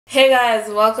Hey guys,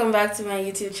 welcome back to my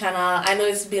YouTube channel. I know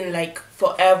it's been like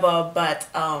forever, but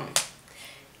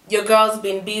your girl's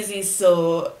been busy,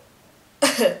 so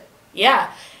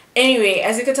yeah. Anyway,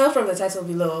 as you can tell from the title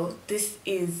below, this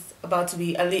is about to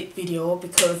be a lit video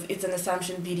because it's an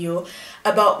assumption video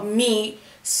about me.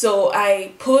 So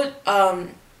I put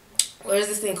what is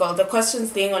this thing called, the questions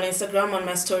thing on Instagram on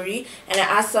my story, and I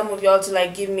asked some of y'all to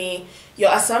like give me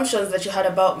your assumptions that you had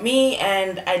about me,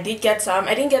 and I did get some.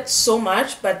 I didn't get so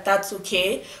much, but that's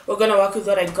okay. We're gonna work with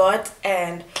what I got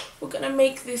and we're gonna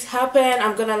make this happen.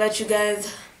 I'm gonna let you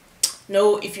guys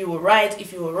know if you were right,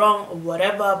 if you were wrong, or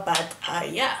whatever. But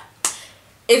yeah,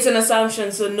 it's an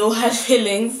assumption, so no hard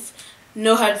feelings.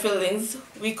 No hard feelings.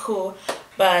 We cool.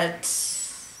 But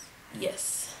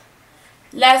yes,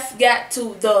 let's get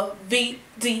to the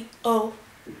video.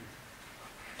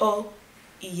 Oh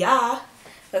yeah.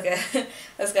 Okay,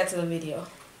 let's get to the video.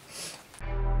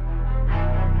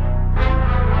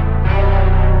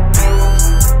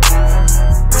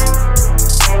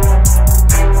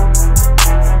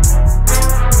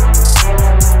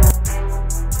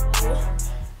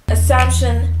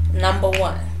 Assumption number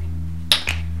 1.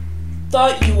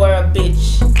 Thought you were a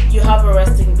bitch. You have a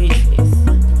resting bitch face.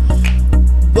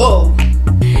 Whoa.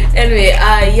 Anyway,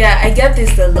 yeah, I get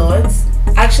this a lot.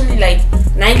 Actually, like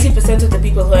 90% of the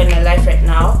people who are in my life right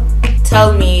now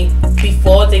tell me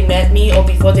before they met me or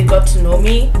before they got to know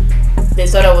me, they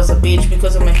thought I was a bitch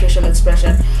because of my facial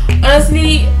expression.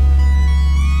 Honestly,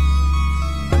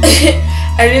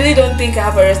 I really don't think I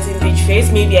have a resting bitch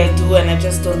face. Maybe I do and I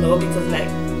just don't know, because like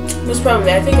most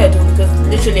probably I think I do, because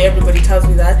literally everybody tells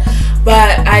me that.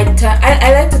 But I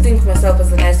like to think of myself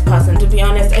as a nice person. To be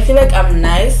honest, I feel like I'm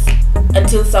nice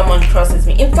until someone crosses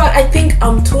me. In fact, I think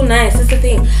I'm too nice. That's the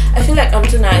thing. I feel like I'm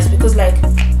too nice because, like,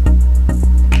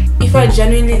 if I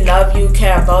genuinely love you,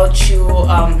 care about you,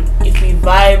 if we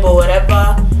vibe or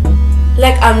whatever,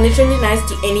 like, I'm literally nice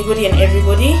to anybody and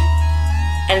everybody,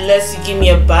 unless you give me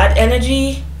a bad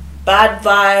energy, bad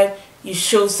vibe, you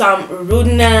show some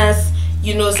rudeness,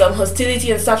 you know, some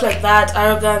hostility and stuff like that,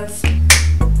 arrogance.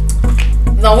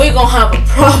 Now we're gonna have a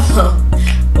problem.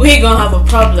 We're gonna have a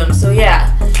problem. So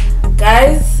yeah,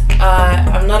 guys,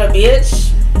 I'm not a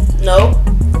bitch. No,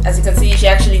 as you can see, she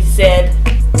actually said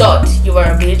thought you were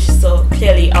a bitch, so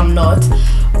clearly I'm not.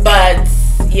 But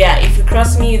yeah, if you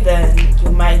cross me, then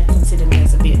you might consider me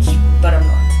as a bitch, but I'm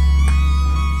not.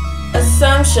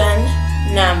 Assumption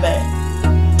number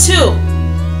 2.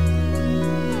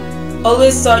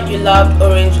 Always thought you loved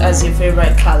orange as your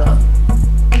favorite color.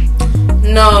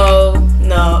 No,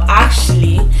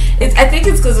 actually, I think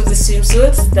it's because of the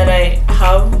swimsuits that I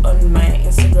have on my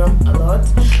Instagram a lot.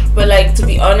 But like, to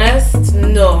be honest,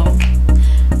 no.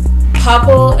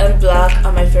 Purple and black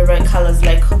are my favorite colors,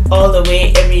 like all the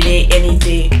way, every day, any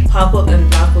day. Purple and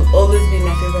black will always be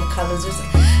my favorite colors.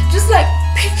 Just like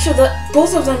picture that,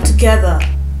 both of them together.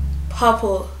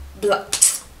 Purple, black.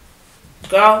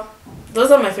 Girl,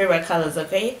 those are my favorite colors,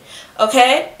 okay?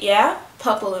 Okay, yeah?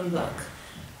 Purple and black.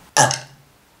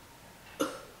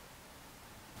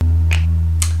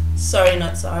 Sorry,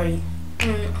 not sorry.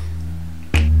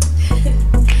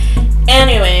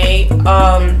 Anyway,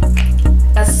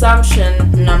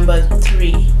 assumption number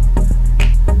 3.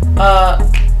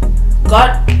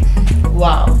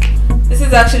 Wow. This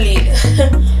is actually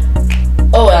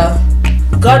oh well.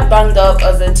 Got banged up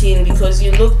as a teen because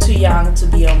you look too young to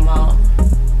be a mom.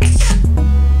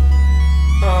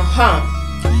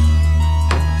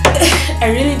 I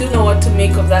really don't know what to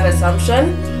make of that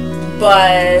assumption,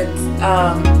 but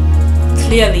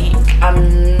clearly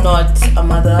I'm not a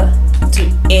mother to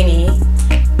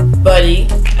anybody.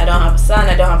 I don't have a son,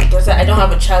 I don't have a daughter, I don't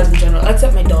have a child in general,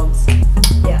 except my dogs.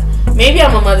 Yeah, maybe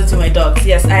I'm a mother to my dogs.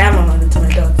 Yes, I am a mother to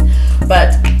my dogs,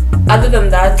 but other than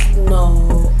that,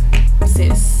 no,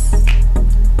 sis,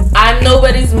 I'm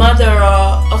nobody's mother.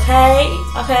 Okay.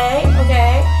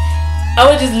 I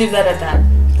would just leave that at that.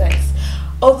 Thanks.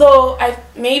 Although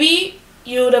maybe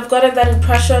you would have gotten that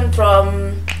impression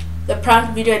from the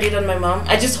prank video I did on my mom.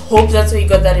 I just hope that's where you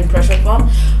got that impression from.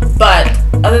 But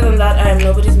other than that, I am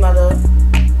nobody's mother.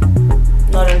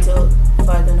 Not until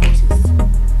further notice.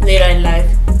 Later in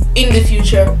life, in the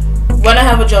future, when I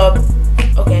have a job.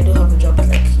 Okay, I do have a job, but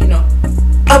like, you know,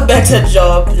 a better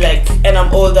job, like, and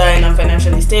I'm older and I'm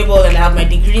financially stable and I have my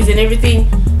degrees and everything,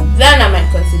 then I might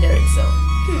consider it. So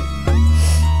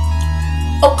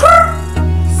okay.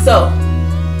 So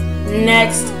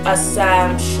next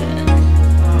assumption.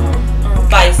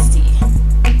 Feisty.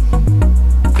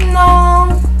 No,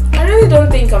 I really don't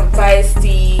think I'm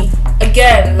feisty.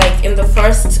 Again, like in the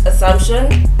first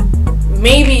assumption,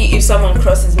 maybe if someone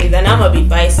crosses me, then I'm a bit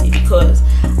feisty because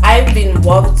I've been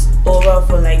walked over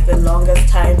for like the longest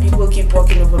time. People keep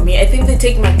walking over me. I think they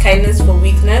take my kindness for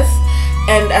weakness,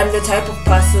 and I'm the type of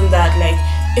person that, like,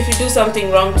 if you do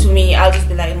something wrong to me, I'll just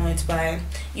be like, no, it's fine.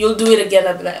 You'll do it again,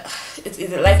 I'll be like, it's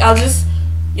easy. Like, I'll just,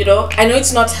 you know, I know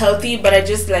it's not healthy, but I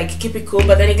just like keep it cool.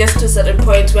 But then it gets to a certain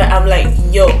point where I'm like,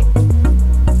 yo,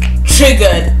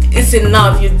 triggered, it's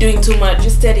enough, you're doing too much, you're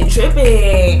steady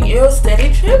tripping,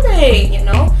 you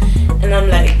know. And I'm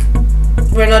like,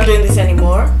 we're not doing this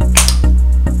anymore.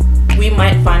 We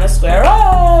might find a square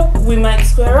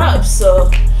up, so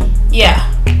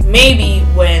yeah, maybe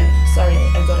when, sorry,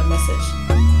 I got a message,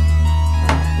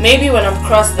 maybe when I'm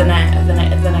crossed, then I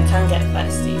can't get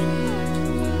feisty.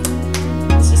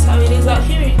 It's just how it is out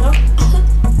here, you know.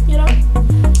 You know.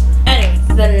 Anyway,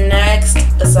 the next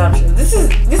assumption, this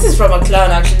is from a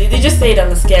clown actually. They just said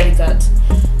I'm a scaredy cat.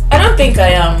 I don't think I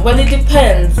am. Well, it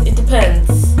depends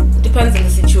on the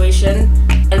situation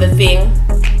and the thing,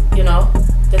 you know,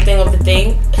 the thing of the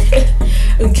thing.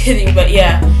 I'm kidding, but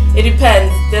yeah, it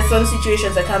depends. There's some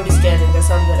situations I can't be scared and there's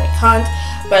some that I can't,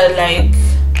 but like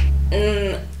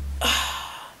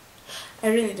I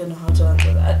really don't know how to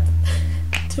answer that.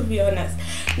 To be honest.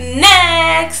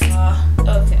 Next!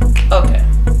 Okay.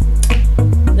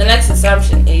 The next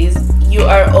assumption is you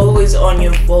are always on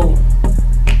your phone.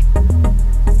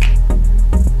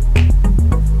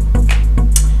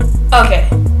 Okay.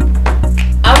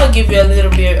 I'm gonna give you a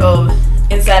little bit of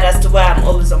insight as to why I'm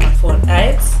always on my phone,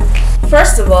 right?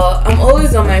 First of all, I'm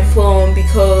always on my phone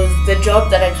because the job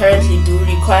that I currently do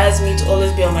requires me to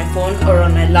always be on my phone or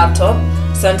on my laptop,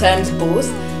 sometimes both.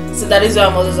 So that is why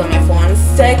I'm always on my phone.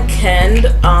 Second,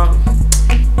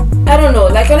 I don't know,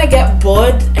 like when I get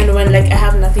bored and when like I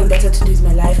have nothing better to do with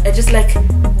my life, I just like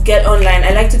get online.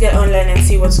 I like to get online and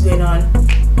see what's going on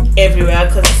everywhere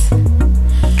because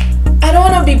I don't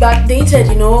want to be backdated,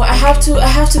 you know. I have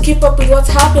to keep up with what's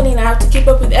happening. I have to keep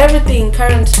up with everything,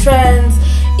 current trends.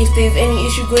 If there's any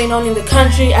issue going on in the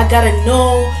country, I gotta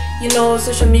know. You know,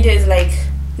 social media is like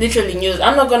literally news.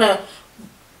 I'm not gonna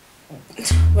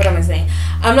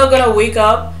wake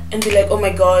up and be like, oh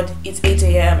my god, it's 8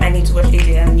 a.m. I need to watch 8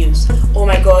 a.m. news. Oh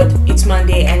my god, it's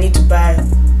Monday, I need to buy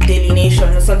Daily Nation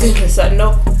or something like that.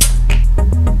 No,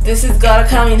 this has gotta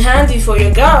come in handy for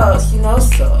your girls, you know.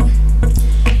 So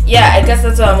yeah, I guess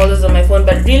that's why I'm always on my phone.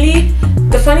 But really,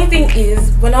 the funny thing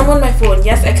is, when I'm on my phone,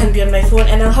 yes, I can be on my phone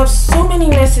and I'll have so many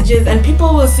messages and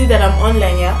people will see that I'm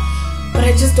online, yeah, but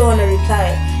I just don't want to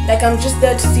reply. Like, I'm just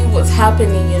there to see what's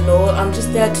happening, you know. I'm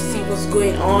just there to see what's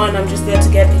going on. I'm just there to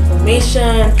get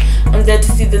information. I'm there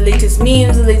to see the latest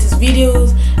memes, the latest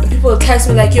videos. And people will text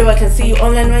me like, yo, I can see you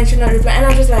online, why don't you not reply? And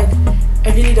I'm just like,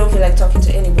 I really don't feel like talking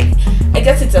to anybody. I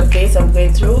guess it's a phase I'm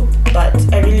going through, but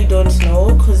I really don't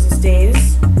know, because these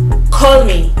days, call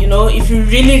me, you know. If you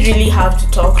really, really have to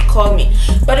talk, call me.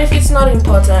 But if it's not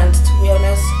important, to be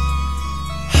honest,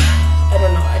 I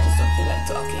don't know, I just don't feel like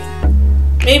talking.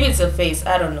 Maybe it's a phase,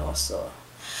 I don't know, so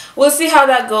we'll see how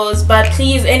that goes. But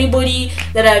please, anybody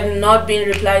that I've not been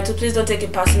replied to, please don't take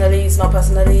it personally. It's not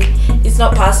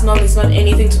personal, it's not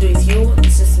anything to do with you.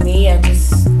 It's just me. I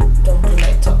just don't feel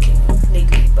like talking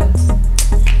lately. But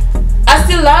I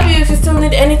still love you. If you still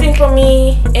need anything from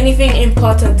me, anything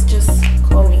important, just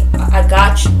call me. I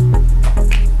got you.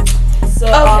 So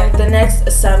okay. The next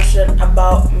assumption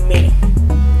about me,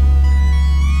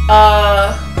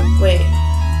 wait,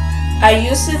 I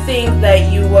used to think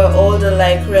that you were older.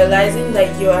 Like, realizing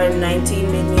that you are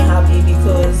 19 made me happy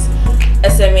because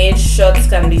SMH shots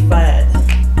can be fired.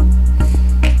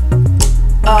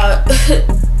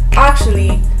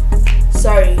 Actually,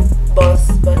 sorry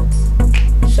boss, but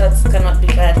shots cannot be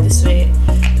fired this way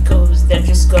because they're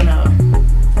just gonna,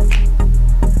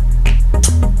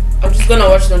 I'm just gonna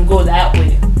watch them go that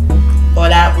way or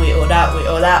that way or that way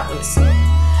or that way. So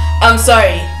I'm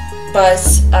sorry, but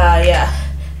yeah.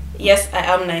 Yes, I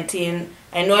am 19.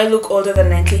 I know I look older than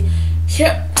 19.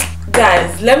 Here,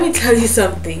 guys, let me tell you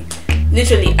something.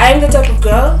 Literally, I'm the type of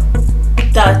girl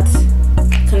that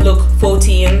can look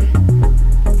 14,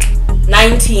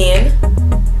 19,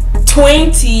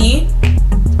 20,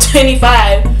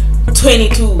 25,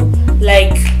 22.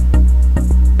 Like,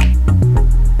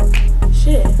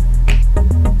 shit.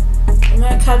 Am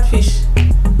I a catfish?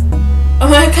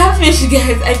 Am I a catfish,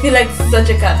 guys? I feel like such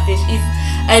a catfish if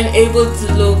I'm able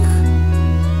to look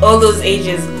all those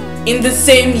ages in the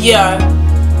same year,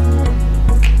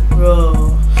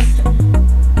 bro.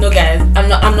 No, guys, I'm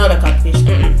not a catfish.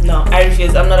 No, I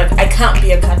refuse. I can't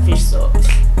be a catfish. So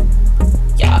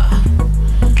yeah.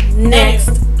 Next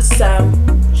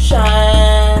assumption.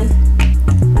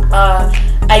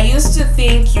 I used to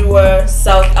think you were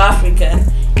South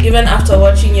African, even after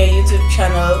watching your YouTube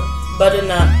channel,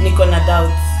 Baduna Nikona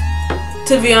Doubts.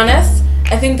 to be honest,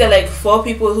 I think there are like 4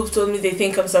 people who've told me they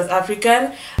think I'm South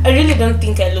African. I really don't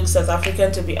think I look South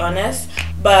African, to be honest,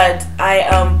 but I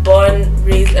am born,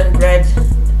 raised and bred,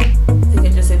 I think I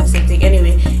just said the same thing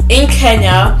anyway, in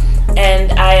Kenya,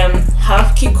 and I am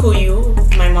half Kikuyu.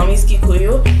 My mom is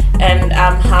Kikuyu, and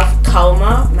I'm half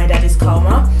Kauma. My dad is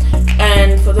Kauma.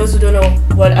 And for those who don't know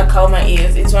what a Kauma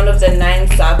is, it's one of the 9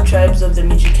 sub-tribes of the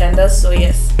Michikendas. So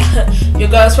yes, you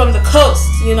guys from the coast,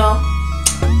 you know,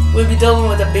 we'll be dealing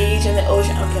with the beach and the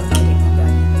ocean. Okay, I'm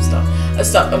kidding.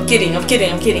 Stop. I'm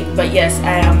kidding. But yes,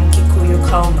 I am Kikuyu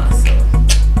Kauma. So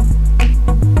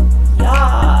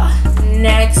yeah.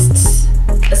 Next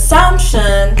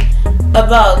assumption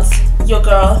about your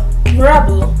girl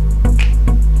RABU.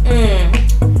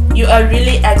 You are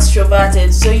really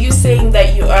extroverted. So you saying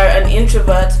that you are an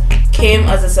introvert came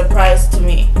as a surprise to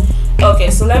me. Okay,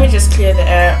 so let me just clear the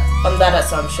air on that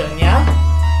assumption, yeah?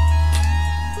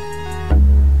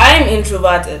 I'm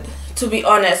introverted, to be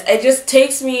honest. It just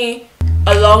takes me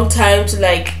a long time to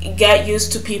like get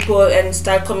used to people and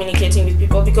start communicating with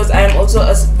people, because I am also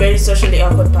a very socially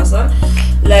awkward person.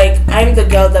 Like, I'm the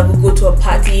girl that will go to a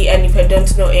party, and if I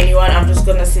don't know anyone, I'm just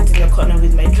gonna sit in the corner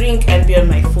with my drink and be on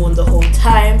my phone the whole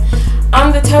time.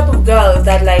 I'm the type of girl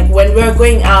that, like, when we're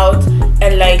going out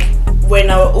and like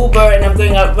when our Uber and I'm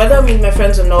going out, whether I'm with my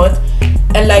friends or not,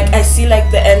 and like I see like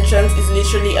the entrance is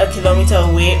literally a kilometer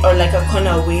away or like a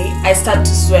corner away, I start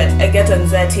to sweat. I get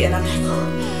anxiety and I'm like,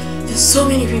 oh, there's so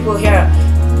many people here.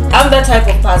 I'm that type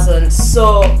of person,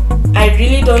 so I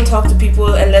really don't talk to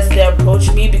people unless they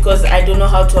approach me, because I don't know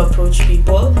how to approach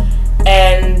people.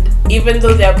 And even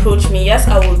though they approach me, yes,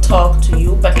 I will talk to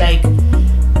you, but like,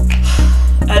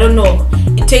 I don't know,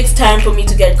 it takes time for me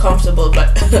to get comfortable.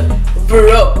 But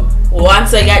bro,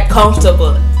 once I get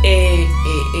comfortable,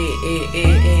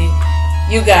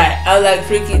 you guys, I'm like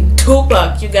freaking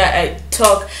Tupac. You guys, I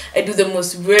talk, I do the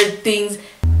most weird things,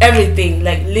 everything,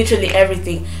 like literally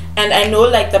everything. And I know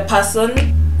like the person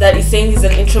that is saying he's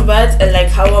an introvert and like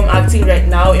how I'm acting right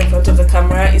now in front of the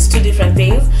camera is 2 different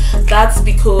things. That's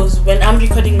because when I'm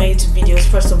recording my YouTube videos,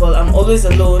 first of all, I'm always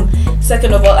alone.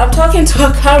 Second of all, I'm talking to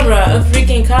a camera, a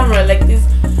freaking camera like this.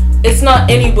 It's not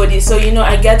anybody, so you know,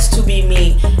 I get to be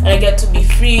me and I get to be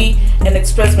free and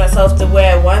express myself the way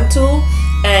I want to.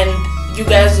 And you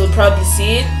guys will probably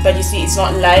see it, but you see, it's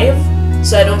not live,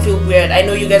 so I don't feel weird. I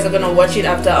know you guys are gonna watch it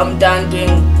after I'm done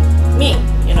doing me,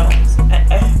 you know.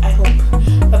 I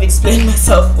hope I've explained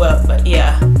myself well, but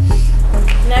yeah.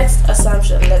 Next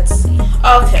assumption, let's see.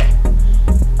 Okay.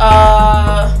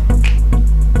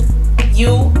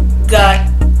 You got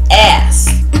ass.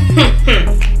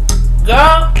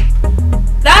 Girl,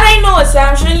 that ain't no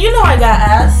assumption. You know I got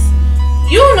ass.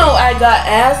 You know I got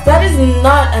ass. That is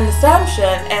not an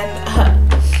assumption.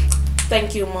 And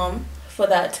thank you, Mom, for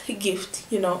that gift.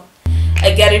 You know,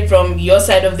 I get it from your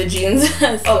side of the genes.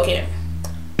 So, okay.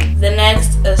 The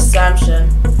next assumption.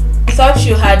 Thought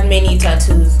you had many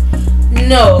tattoos.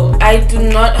 No, I do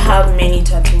not have many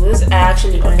tattoos. I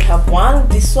actually only have one.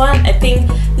 This one, I think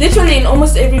literally in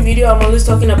almost every video I'm always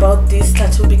talking about this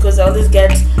tattoo, because I always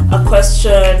get a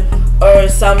question or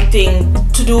something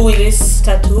to do with this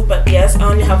tattoo. But yes, I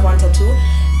only have one tattoo,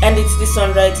 and it's this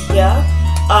one right here.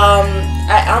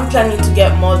 I am planning to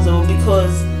get more though,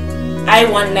 because I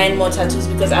want 9 more tattoos,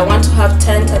 because I want to have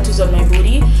 10 tattoos on my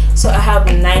body. So I have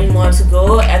 9 more to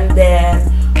go. And then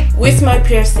with my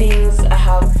piercings, I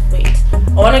have,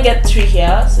 I want to get 3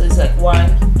 here, so it's like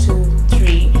 1, 2,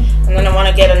 3, and then I want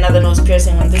to get another nose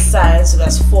piercing on this side, so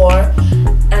that's 4.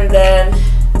 And then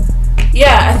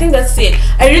yeah, I think that's it.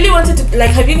 I really wanted to,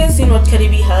 like, have you guys seen what Cardi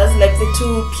B has, like the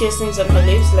 2 piercings on her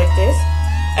lips like this?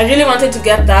 I really wanted to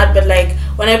get that, but like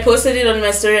when I posted it on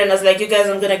my story and I was like, you guys,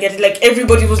 I'm gonna get it, like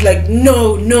everybody was like,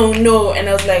 no, no, no, and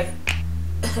I was like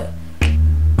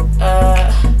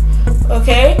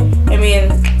okay. I mean,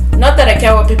 not that I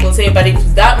care what people say, but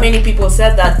if that many people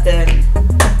said that, then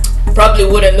probably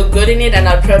wouldn't look good in it and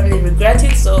I'd probably regret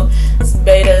it. So it's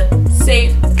better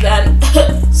safe than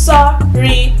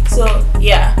sorry. So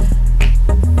yeah,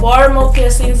 4 more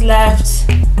piercings left,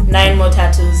 9 more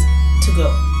tattoos to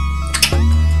go.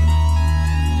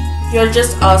 You're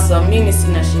just awesome. Mimi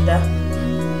sina shida.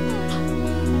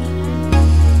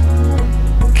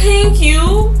 Thank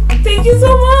you. Thank you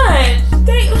so much.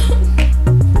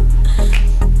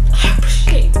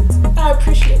 I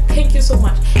appreciate it. Thank you so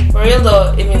much. For real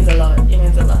though, it means a lot. It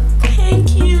means a lot.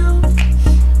 Thank you.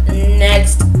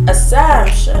 Next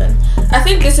assumption. I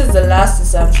think this is the last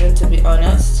assumption, to be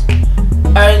honest.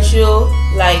 Aren't you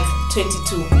like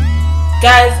 22?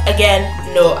 Guys, again,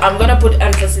 no. I'm gonna put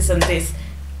emphasis on this.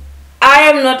 I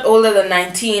am not older than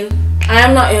 19. I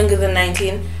am not younger than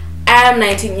 19. I am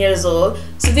 19 years old.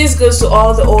 So this goes to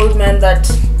all the old men that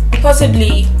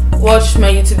possibly watch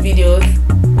my YouTube videos.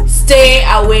 Stay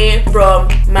away from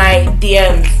my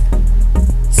DMs.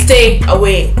 Stay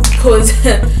away, because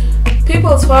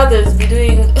people's fathers be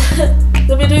doing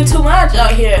they'll be doing too much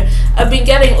out here. I've been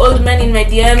getting old men in my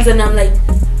DMs and I'm like,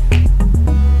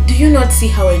 do you not see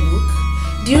how I look?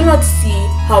 Do you not see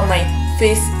how my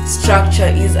face structure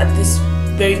is at this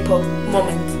very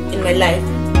moment in my life?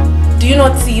 Do you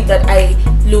not see that I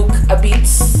look a bit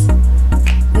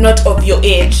not of your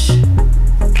age?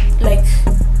 Like,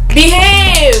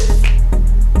 behave!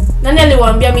 Nani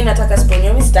aliwaambia mimi nataka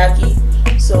sponyo, mimi sitaki.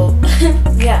 So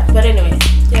yeah, but anyway,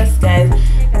 yes guys.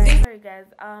 Sorry guys,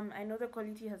 I know the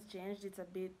quality has changed. It's a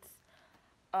bit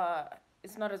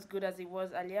it's not as good as it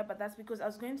was earlier, but that's because I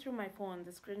was going through my phone,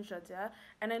 the screenshots, yeah,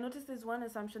 and I noticed there's one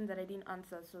assumption that I didn't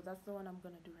answer, so that's the one I'm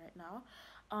gonna do right now.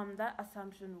 That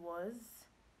assumption was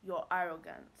you're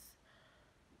arrogant.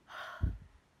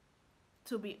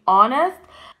 To be honest,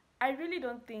 I really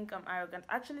don't think I'm arrogant.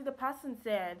 Actually, the person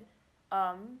said,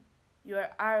 you're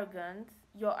arrogant,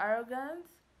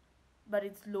 but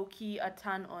it's low-key a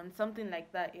turn-on, something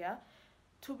like that, yeah?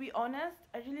 To be honest,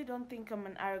 I really don't think I'm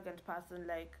an arrogant person,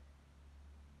 like,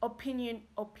 opinionated.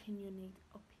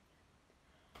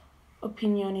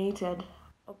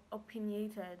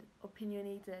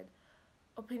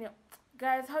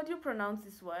 Guys, how do you pronounce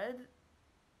this word?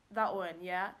 That one,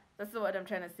 yeah? That's the word I'm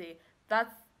trying to say.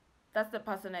 That's the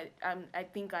person I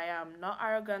think I am. Not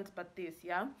arrogant, but this,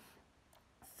 yeah?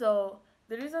 So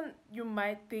the reason you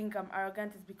might think I'm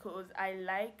arrogant is because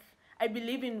I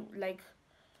believe in, like,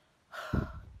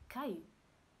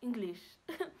 English.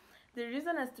 The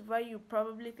reason as to why you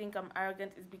probably think I'm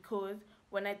arrogant is because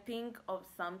when I think of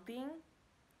something,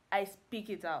 I speak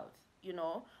it out, you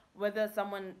know? Whether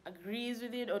someone agrees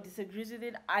with it or disagrees with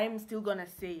it, I'm still gonna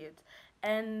say it.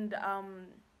 And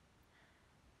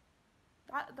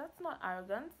that's not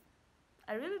arrogance.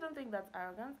 I really don't think that's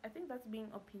arrogance. I think that's being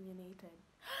opinionated.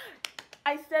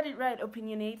 I said it right,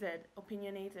 opinionated.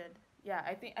 Yeah,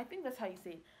 I think that's how you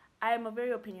say it. I am a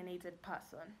very opinionated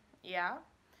person. Yeah?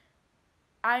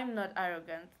 I'm not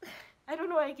arrogant. I don't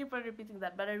know why I keep on repeating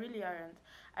that, but I really aren't.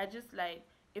 I just, like,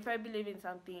 if I believe in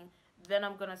something, then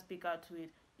I'm gonna speak out to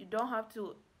it. You don't have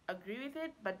to agree with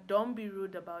it, but don't be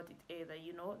rude about it either,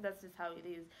 you know? That's just how it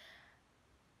is.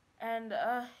 And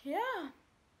yeah.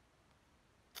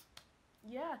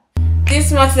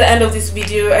 This marks the end of this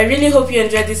video. I really hope you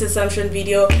enjoyed this assumption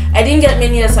video. I didn't get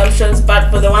many assumptions,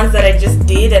 but for the ones that I just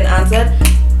did and answered,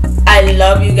 I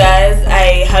love you guys.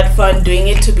 I had fun doing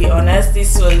it, to be honest. It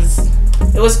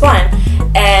was fun.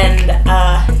 And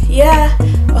yeah,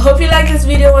 I hope you like this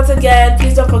video once again.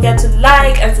 Please don't forget to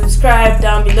like and subscribe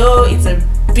down below. It's a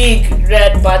big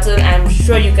red button. I'm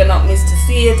sure you cannot miss to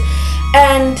see it.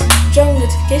 And join the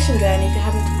notification bell if you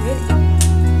haven't already.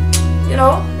 You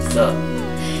know? So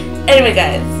anyway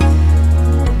guys,